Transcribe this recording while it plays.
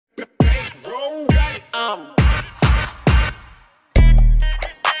something.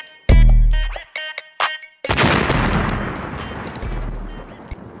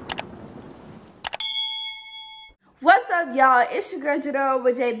 What's up, y'all? It's your girl Janelle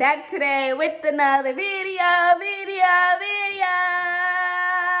with J back today with another video.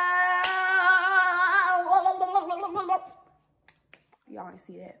 Y'all ain't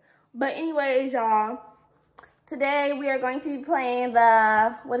see that. But anyways, y'all, today we are going to be playing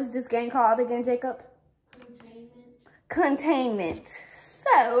the, what is this game called again, Jacob? Containment.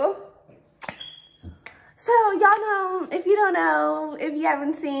 So y'all know, if you don't know, if you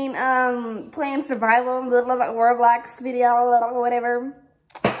haven't seen playing survival, the Roblox video or whatever,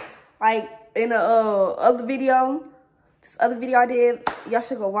 like in the other video I did, y'all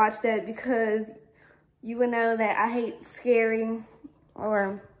should go watch that because you would know that I hate scary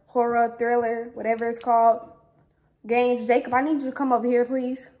or horror, thriller, whatever it's called, games. Jacob, I need you to come over here,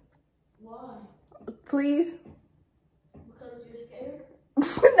 please. Why? Please? Because you're scared?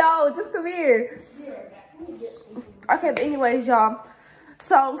 No, just come here. Okay, but anyways, y'all.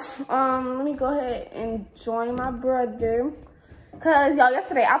 So, let me go ahead and join my brother. Cause y'all,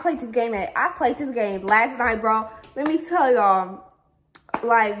 yesterday I played this game last night, bro. Let me tell y'all,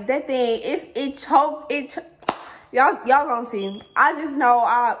 like that thing, y'all gonna see. I just know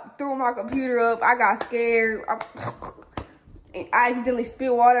I threw my computer up. I got scared. I accidentally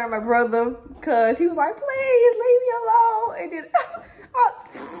spilled water on my brother cause he was like, "Please leave me alone." And then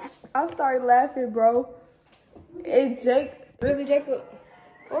I started laughing, bro. It's really Jacob?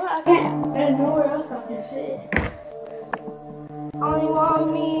 Well, I can't. There's nowhere else I can sit. Only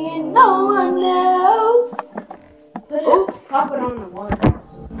want me and no one else. Oops, pop it on the water.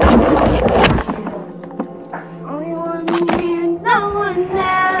 Only want me and no one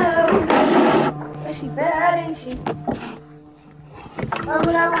else. But she bad, ain't she? Why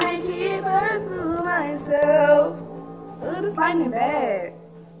would I want to keep her to myself? Ooh, this lightning bad.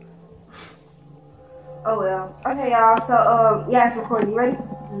 Oh well. Okay, y'all. So yeah, it's recording. You ready?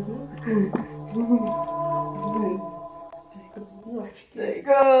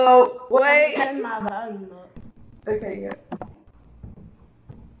 Jacob, wait. Turn my volume up. Okay, yeah.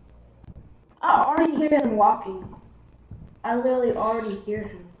 I already hear him walking. I literally already hear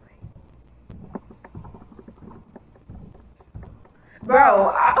him.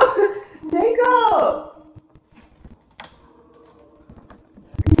 Bro, Jacob.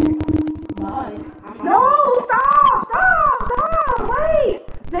 Bye. No, stop, wait.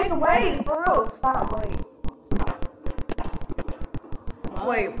 Jacob, wait, for real, stop, wait.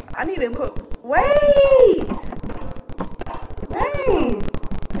 Wait, I need to wait. Dang.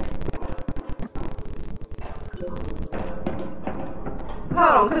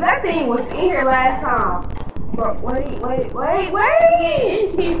 Hold on, cause that thing was in here last time. Bro, wait.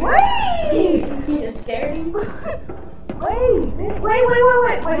 You're scared? Wait. Be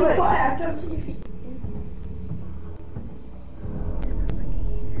quiet. I'm trying to see if he...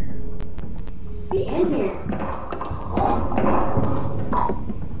 Be in here.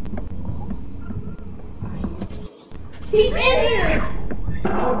 He's in here!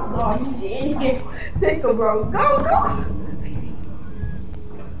 Oh God, he's in here. Jacob, bro, go.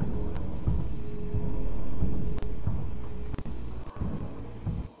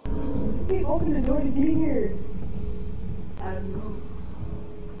 He opened the door to get in here. I don't know.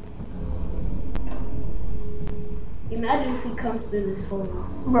 Imagine if he comes through this hole.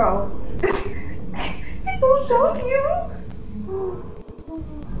 Bro. He's so cute.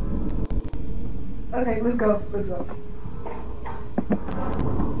 Okay, let's go.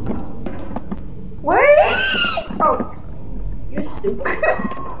 Wait! Oh. You're stupid. Wait,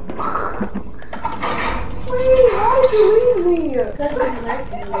 why did you leave me? Because he's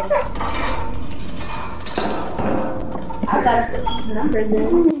lurking. I gotta put these numbers in.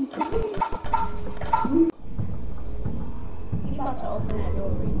 He's about to open that door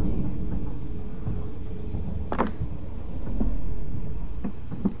right there.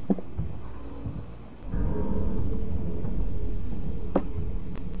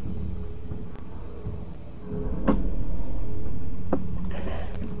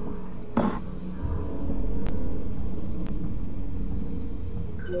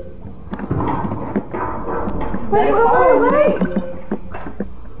 Wait.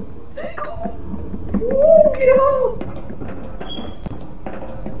 Ooh, get up.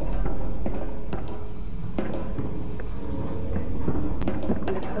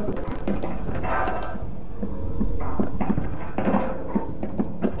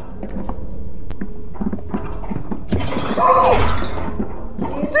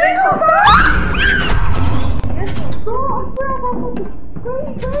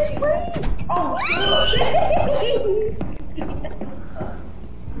 Wait. Oh,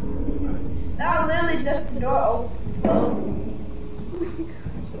 that was literally just the door open.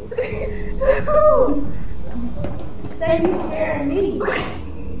 They be scaring me.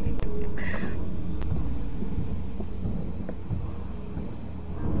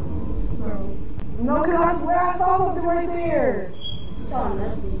 No, because I swear I saw something right there. You saw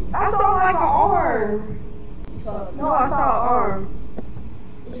nothing. I saw like an arm. You saw No, I saw an arm.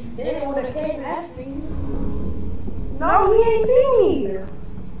 If they would have came after you. No, he ain't seen me.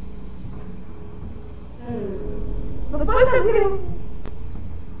 The footsteps getting.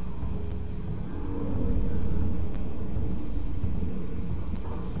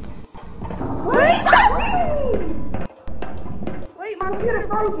 Wait, stop moving! Wait, my computer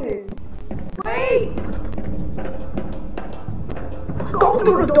frozen. Wait! Go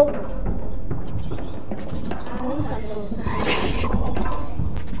through the door.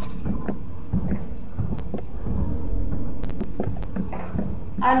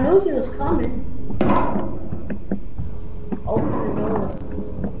 I knew he was coming. Open the door.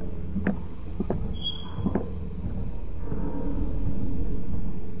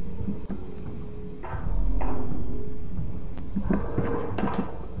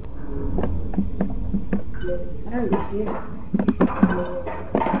 I don't know.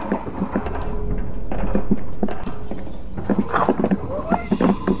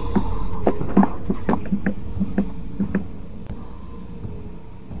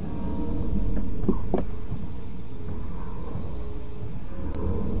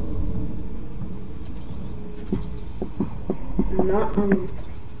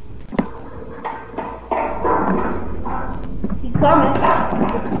 He's coming.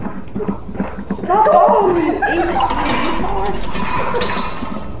 Stop following me.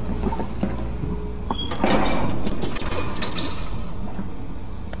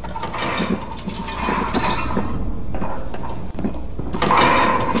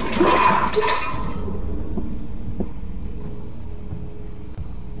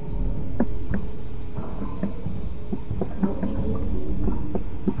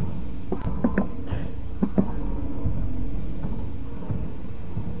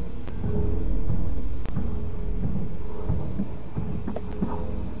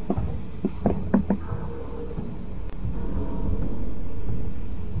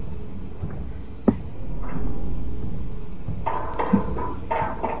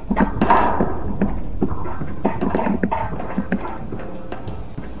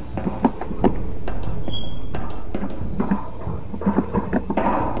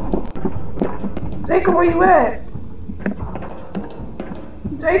 Jacob, where you at?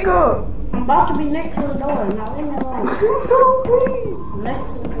 Jacob! I'm about to be next to the door. Now leave me alone. No, please!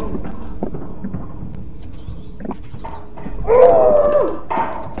 Next to the door.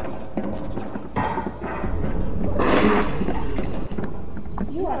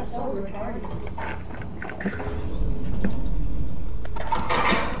 You are so retarded.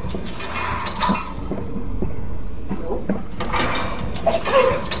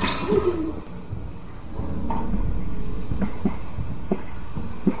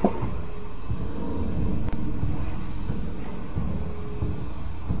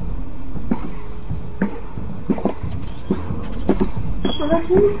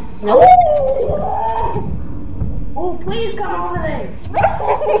 No. Oh, please come over there.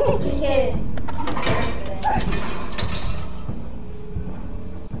 You can't.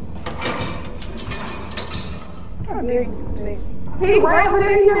 How dare you say? He right over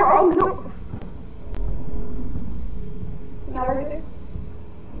there. He never opened up. Not right there.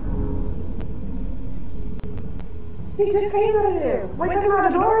 He just came out of there. Wait, that's not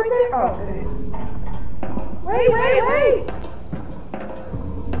a door right there? Oh, it is. Wait.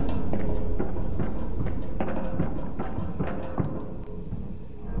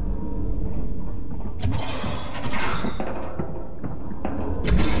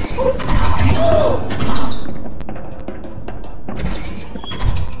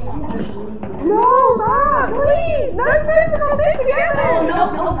 No, stop, please. Nothing's gonna stick together. No,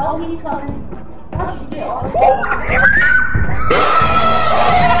 he's coming. Why don't you get all this?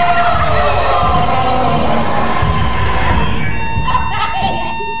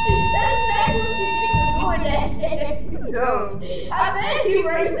 I bet you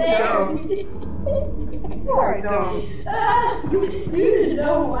right there. You are dumb. You just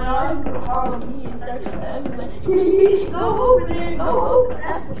don't want to follow me and start stuff. Go over there, go over.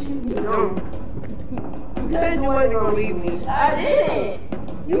 That's what you do. Dumb. You said you wasn't gonna leave me. I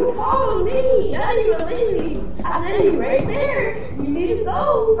didn't. You followed me. I didn't even leave you. I said you right there. You need to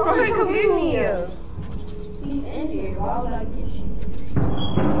go. Okay, come get me. He's in here. Why would I get you?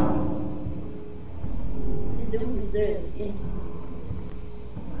 literally.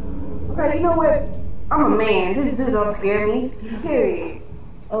 Okay, you know what? I'm a man. This dude don't scare me. Period.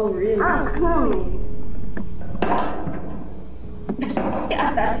 Oh, really? I'm coming. I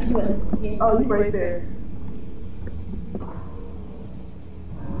thought you was scared. Oh, you right there.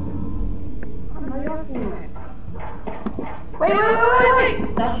 I know y'all seen that. Wait. I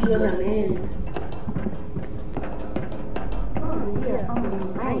thought you was a man. Oh, yeah, I'm a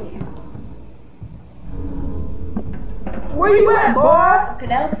man. Where you at, boy? Okay,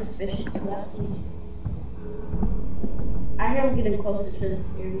 that was suspicious. Let's see. I hear him getting closer to this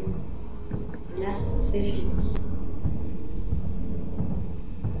area. And that's suspicious.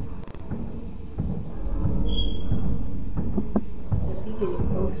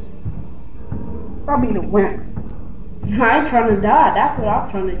 I'll be the winner. I ain't trying to die. That's what I'm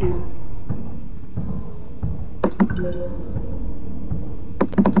trying to do.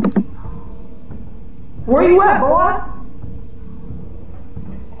 Where you at, boy?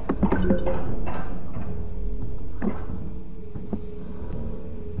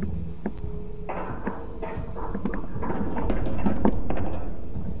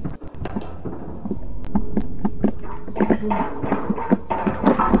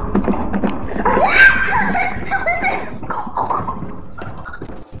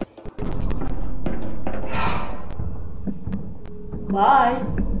 Bye.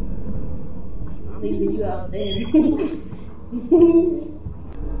 I'm leaving you out there.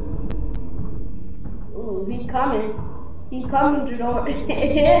 Ooh, he's coming. He's coming to the door.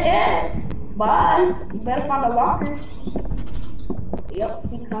 Bye. You better find a locker. Yep,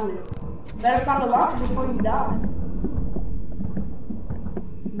 he's coming. You better find a locker before you die.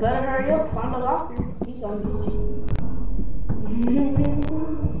 You better hurry up, find a locker. He's gonna get you.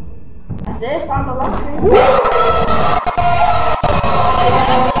 I said find a locker.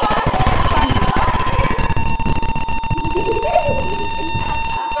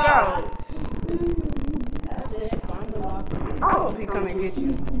 I hope he come and get you.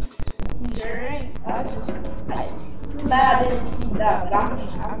 Sure ain't. Too bad I didn't see that, but I'm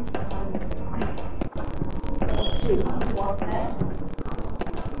oh shoot, I'm just walk past.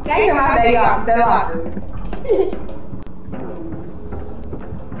 Can't get my baby off the locker.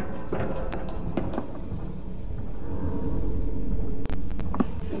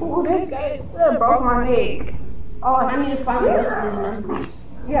 Ooh, that broke my leg. Oh, I need to find the rest of the numbers.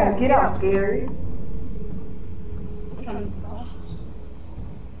 Yeah, get out, Scary. I'm trying to be cautious.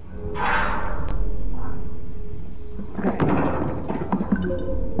 Okay.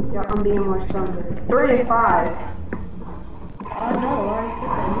 Yeah, I'm being much stronger. 3 and 5. I know, I already put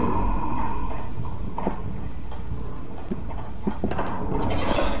that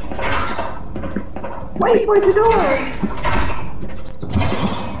in. Wait, what you doing?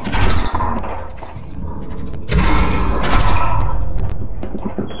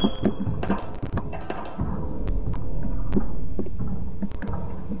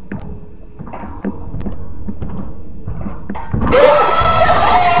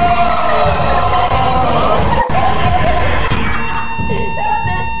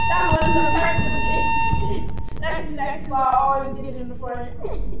 That's why I always get in the front.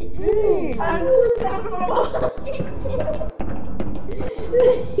 I knew it was coming from.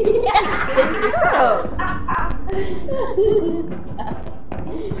 Shut up.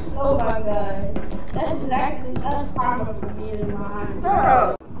 Oh my god. That's karma for being in my eyes. Shut up.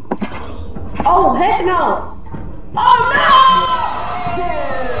 Oh heck no! Oh no!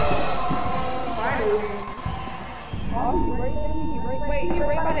 Finally. Oh, he right there. He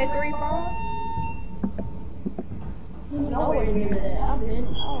right by that 3-5? Nowhere near that. I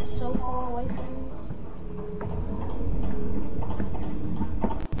was so far away from you.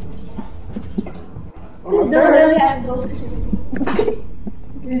 You don't really have to go to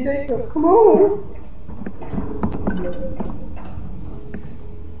Jacob, come on.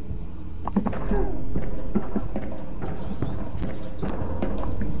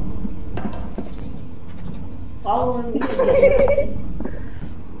 following me.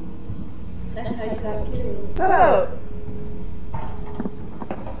 That's how you got killed. Shut up.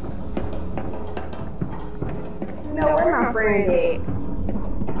 No, where my friend at?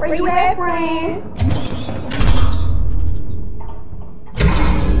 Where you at, friend?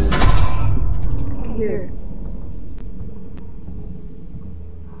 Here.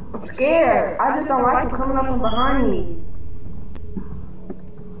 I'm scared. I just don't like him coming up from behind me.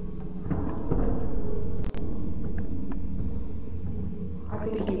 I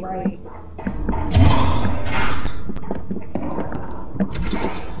think you're right.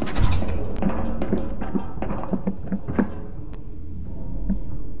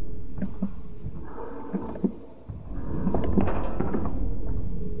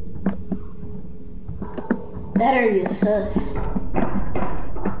 That area is sus.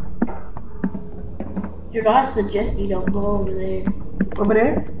 I suggest you don't go over there. Over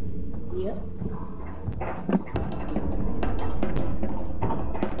there? Yep.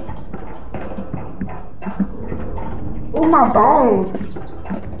 Oh, my bones.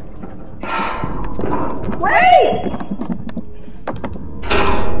 Wait!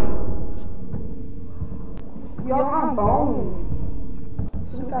 Y'all, my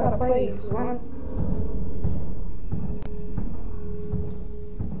bones. So we gotta play this one.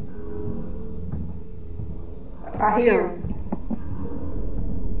 I hear him.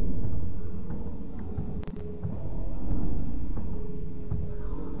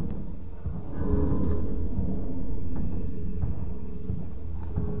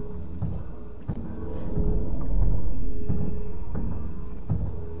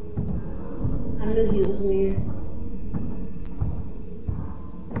 I knew he was weird.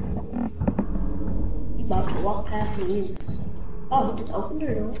 He about to walk past me. Oh, he just opened the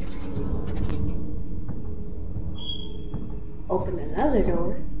door. Open another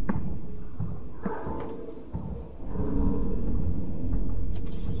door.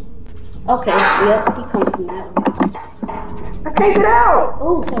 Okay, yep, he comes from that way. I can't get out!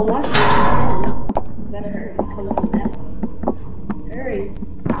 Oh, so once he's done, better hurry, he comes from that way. Hurry.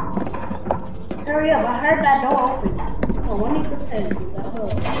 Hurry up, I heard that door open. So when he puts in, you got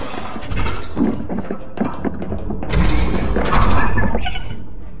hooked.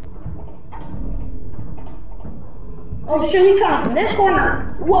 Oh shit, he comes from this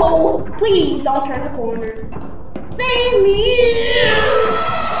corner. Whoa, please don't turn the corner. Save me!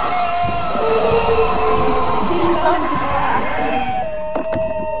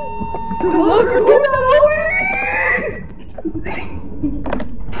 Look, you're getting over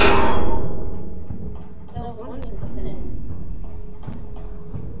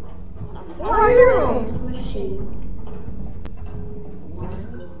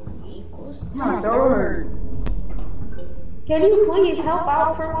my door. Can you please help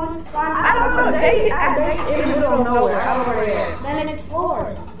out for once? I don't know. They in the middle of nowhere. I don't know where they're at. Then explore.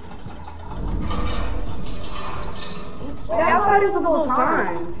 I thought it was little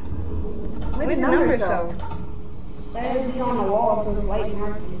signs. Maybe the number show. That would be on the wall for the white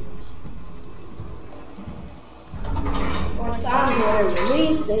markings. Or signs or whatever.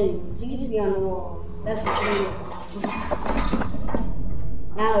 These things. These be on the wall. That's the thing.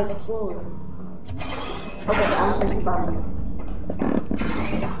 Now explore. Okay, I'm thinking about it.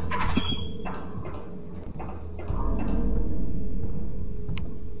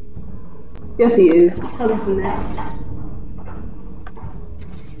 Yes, he is. Coming from that.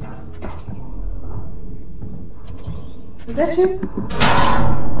 Is that you?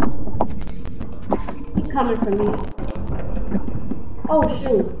 He's coming from me. Oh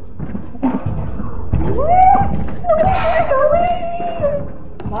shoot.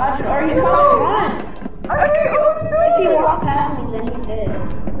 Roger, are you coming? Run. I can't open the door. If you walk past me, then he's dead.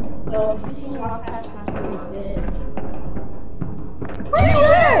 So if you see me walk past my screen, he's dead. Where you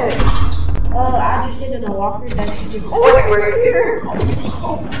at? I just did in a walker that you just. Oh, wait, right here.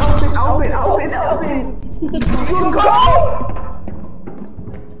 Open. You go!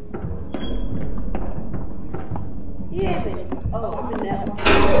 Yeah, man. Oh, I'm in that one.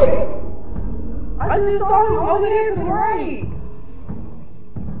 I just saw him over there to the right.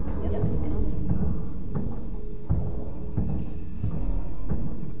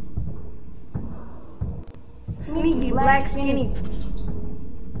 Sneaky, black, skinny.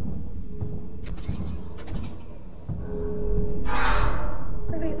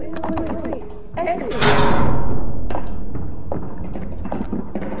 Wait. Exit.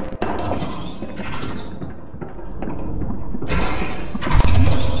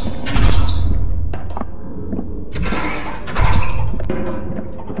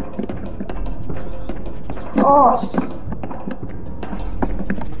 Oh.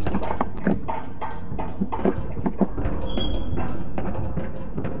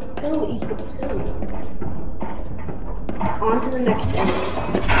 2 equals 2. On to the next one.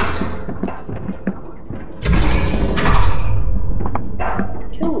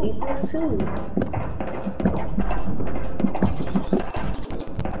 2 equals 2.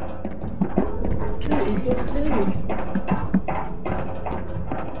 2 equals 2.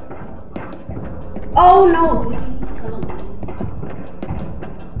 Oh no, please come.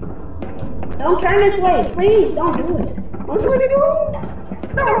 Don't turn this way, please don't do it. What are you doing?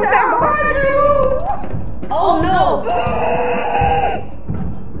 No, down behind you! Oh no!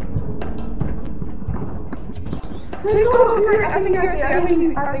 I think you're there. I think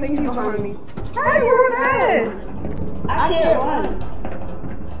he's behind me. How do you run fast? I can't run.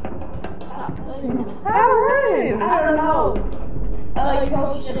 How to run? I don't know. You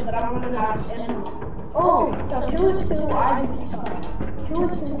hope shit, but I'm running out of stamina. Oh, so 2 is 2, IV 2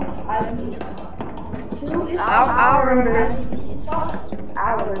 is 2, IV 2 is 5. I'll remember. IV is 5.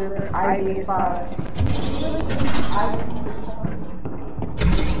 I'll remember. IV is 5. 2 is 2, IV is 5.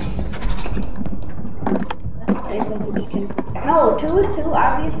 No, 2 is 2,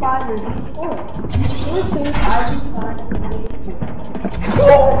 IV is 5, and V is 4. 2 is 2, IV is 5, and V is 2.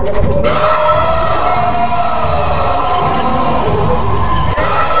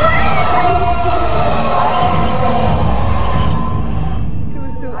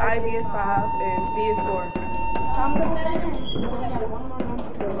 IV is 5 and V is 4. So I'm gonna put that in. We have one more number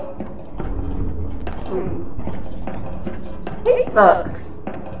to go. He sucks.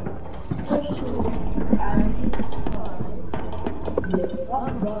 2 is 2, IV is 5.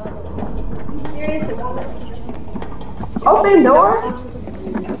 You serious? It won't let you change. Open door?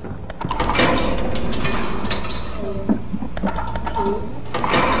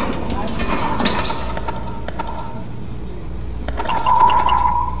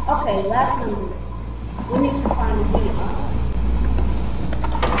 Okay, last number. We need to find a video.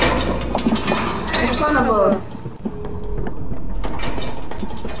 In front of a...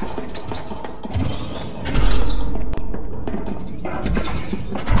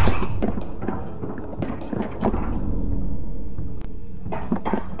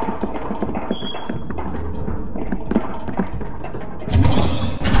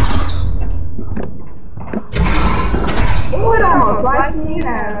 Oh, it almost sliced me in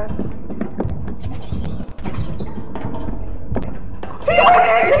half.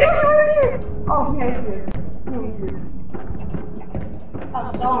 Oh, he hates it. He hates it.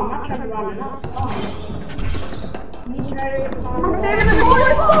 Oh, so I'm not trying to run enough. You ready to find I'm standing in the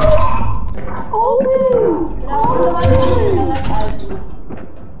corner. Oh, no, I like IV.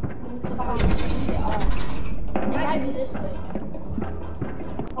 We need to find it might be this way.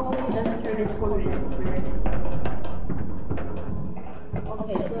 Hopefully it doesn't turn into corner.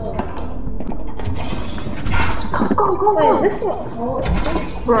 Okay, go. go. Wait, this one.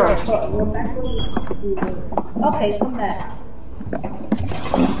 Bruh. We're back. Okay, come back.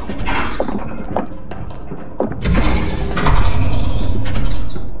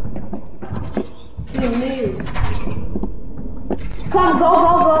 You move. Come, go.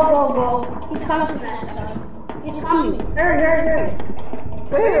 He's coming from that side. He's coming. Hurry.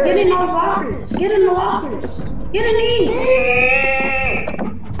 Where? Get in those lockers. Get in the lockers. Get in these.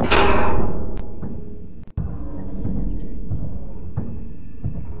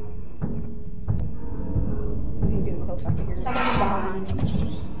 He's getting close. I can hear it. Someone's behind.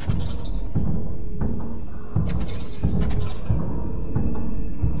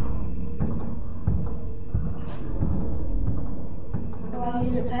 Do I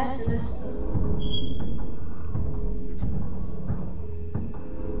need to pass this?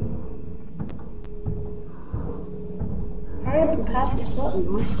 Hurry up and pass this button,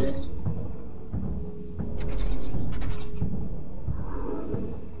 monster.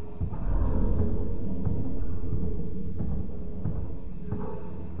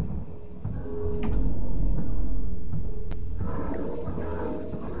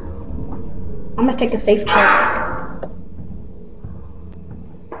 I'm gonna take a safe check.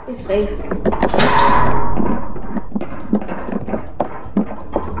 It's safe.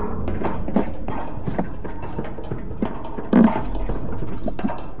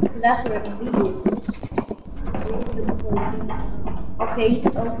 That's where the V is. Okay,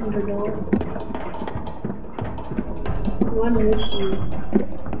 just open the door. One this way.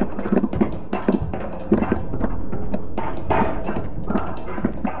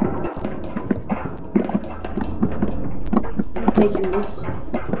 Taking this way.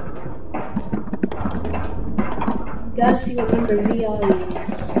 Gotta see what number VI is.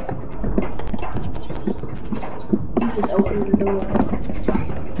 You just open the door.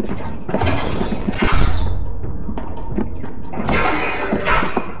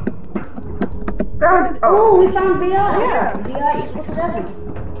 Oh, we found VI. Yeah. VI equals 7.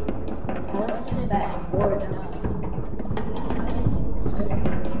 Now let's sit back. Forward.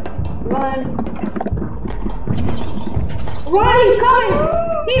 Run. Run, he's coming!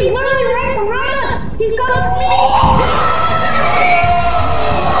 He's literally right behind us! He's coming for me!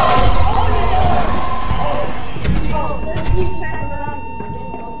 Oh, let's keep track around you. You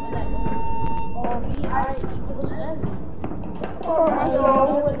didn't go for that door. Oh, VI equals 7. Oh, my You know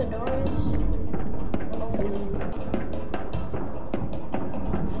soul. where the door is?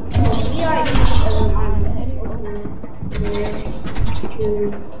 Oh, VI equals 7. I'm heading over there.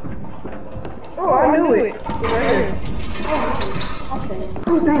 Oh, I knew it. It's right here. Oh, Okay.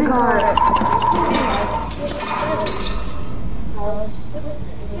 Oh, thank God.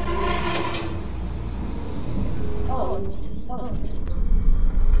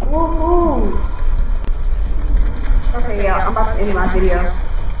 Woohoo! Okay, yeah, I'm about to end my video.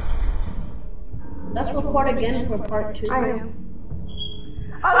 Let's record again for part 2. I am.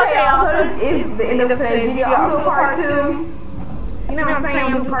 Okay, y'all, so this is the end of today's video. I'm doing part 2. You know what I'm saying?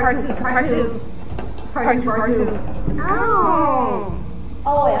 I'm doing part 2. Part 2. Oh.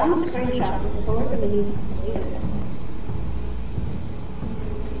 Oh wait, I'm gonna screenshot this, so we're gonna need to save it.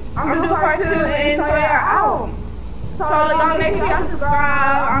 I'm doing part 2, and so yeah, out. So y'all make sure y'all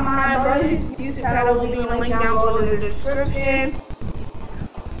subscribe. I'm my brother's YouTube channel will be linked down below in the description.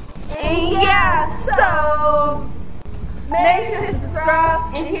 And yeah, so make sure to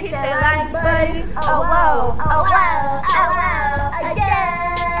subscribe and hit that like button. Oh whoa, again.